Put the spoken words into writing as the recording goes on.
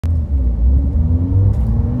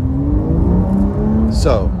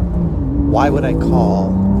So, why would I call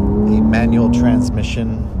a manual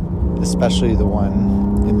transmission, especially the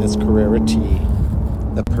one in this Carrera T,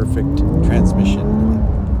 the perfect transmission?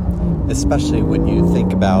 Especially when you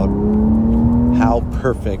think about how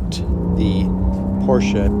perfect the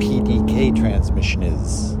Porsche PDK transmission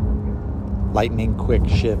is. Lightning quick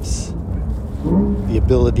shifts, the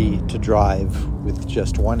ability to drive with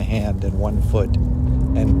just one hand and one foot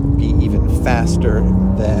and be even faster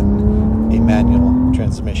than a manual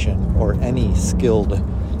transmission or any skilled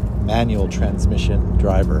manual transmission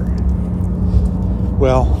driver.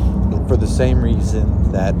 Well, for the same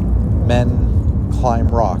reason that men climb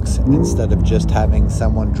rocks instead of just having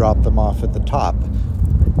someone drop them off at the top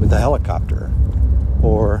with a helicopter,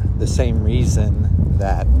 or the same reason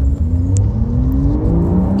that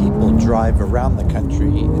people drive around the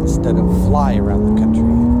country instead of fly around the country.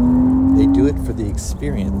 They do it for the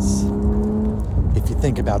experience. If you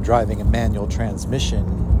think about driving a manual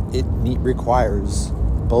transmission, it requires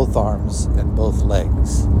both arms and both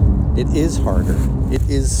legs. It is harder, it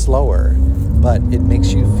is slower, but it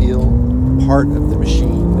makes you feel part of the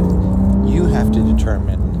machine. You have to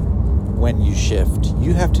determine when you shift.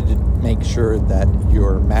 You have to make sure that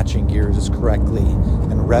you're matching gears correctly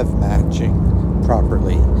and rev matching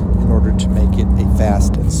properly in order to make it a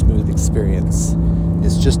fast and smooth experience.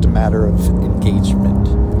 It's just a matter of engagement,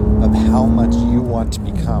 of how much you want to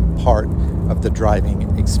become part of the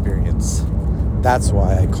driving experience. That's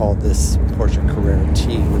why I call this Porsche Carrera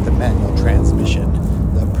T with the manual transmission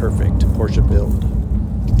the perfect Porsche build.